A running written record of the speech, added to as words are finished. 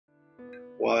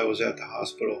while I was at the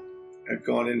hospital. I'd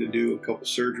gone in to do a couple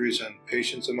surgeries on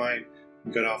patients of mine,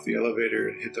 and got off the elevator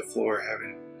and hit the floor,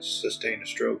 having sustained a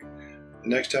stroke. The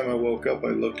next time I woke up, I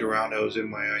looked around. I was in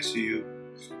my ICU.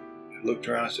 I looked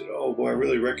around and said, "Oh boy, I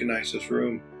really recognize this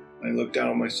room." And I looked down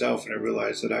on myself and I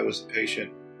realized that I was the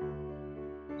patient.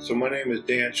 So my name is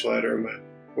Dan Schlatter. I'm an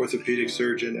orthopedic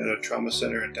surgeon at a trauma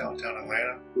center in downtown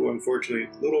Atlanta, who unfortunately,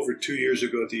 a little over 2 years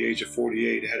ago at the age of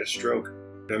 48, had a stroke.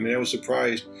 I mean, I was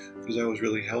surprised because I was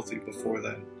really healthy before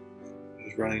then. I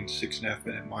was running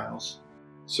 6.5-minute miles.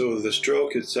 So the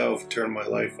stroke itself turned my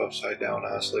life upside down,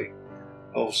 honestly.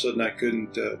 All of a sudden I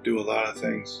couldn't do a lot of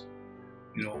things.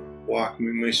 You know, walk. I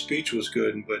mean, my speech was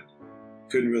good, but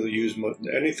couldn't really use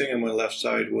anything on my left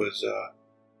side was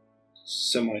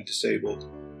semi-disabled.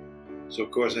 So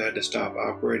of course I had to stop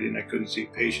operating. I couldn't see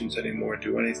patients anymore,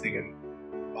 do anything in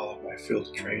all of my field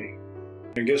of training.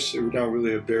 I guess it was not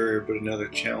really a barrier, but another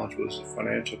challenge was the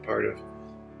financial part of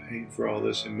paying for all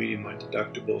this and meeting my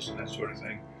deductibles and that sort of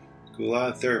thing. Because a lot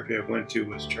of therapy I went to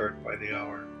was charged by the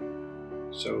hour.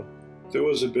 So there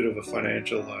was a bit of a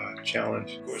financial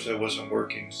challenge. Of course I wasn't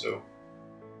working, so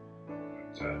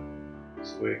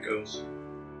that's the way it goes.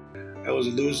 I was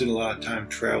losing a lot of time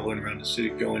traveling around the city,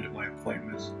 going to my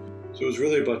appointments. So it was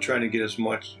really about trying to get as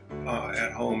much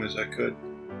at home as I could.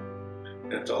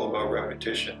 And it's all about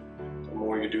repetition. The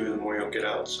more you do, the more you'll get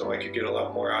out. So I could get a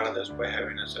lot more out of this by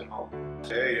having this at home.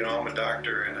 Hey, you know, I'm a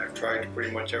doctor and I've tried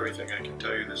pretty much everything. I can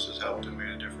tell you this has helped and made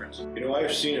a difference. You know,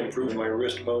 I've seen improvement in my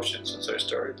wrist motion since I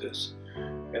started this.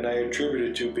 And I attribute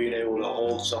it to being able to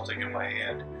hold something in my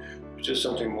hand. It's just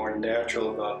something more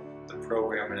natural about the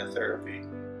program and the therapy.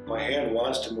 My hand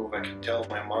wants to move. I can tell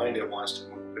my mind it wants to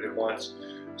move, but it wants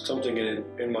something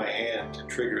in my hand to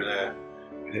trigger that.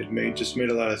 And it just made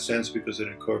a lot of sense because it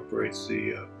incorporates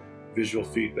the visual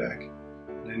feedback.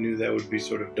 And I knew that would be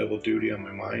sort of double duty on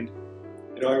my mind.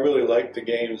 You know, I really like the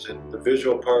games, and the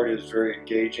visual part is very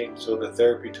engaging, so the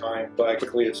therapy time,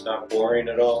 basically it's not boring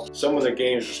at all. Some of the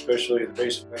games, especially the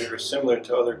base fighter, are similar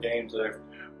to other games that I've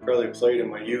probably played in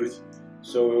my youth.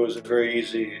 So it was a very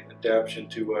easy adaptation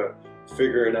to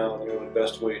figuring out, you know, the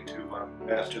best way to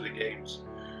master the games.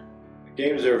 The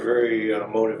games are very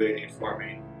motivating for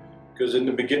me, because in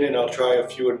the beginning I'll try a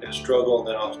few and struggle, and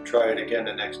then I'll try it again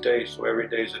the next day. So every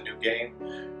day is a new game,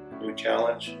 a new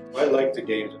challenge. I like the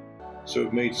games, so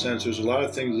it made sense. There's a lot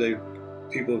of things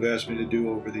people have asked me to do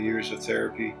over the years of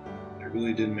therapy that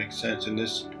really didn't make sense, and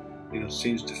this, you know,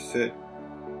 seems to fit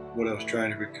what I was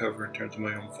trying to recover in terms of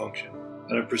my own function.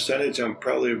 On a percentage, I'm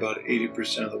probably about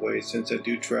 80% of the way, since I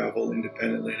do travel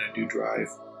independently and I do drive.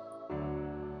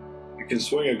 I can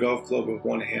swing a golf club with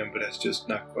one hand, but that's just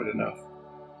not quite enough.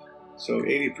 So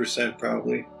 80%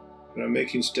 probably, but I'm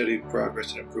making steady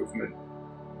progress and improvement.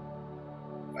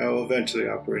 I will eventually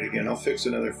operate again. I'll fix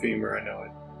another femur, I know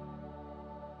it.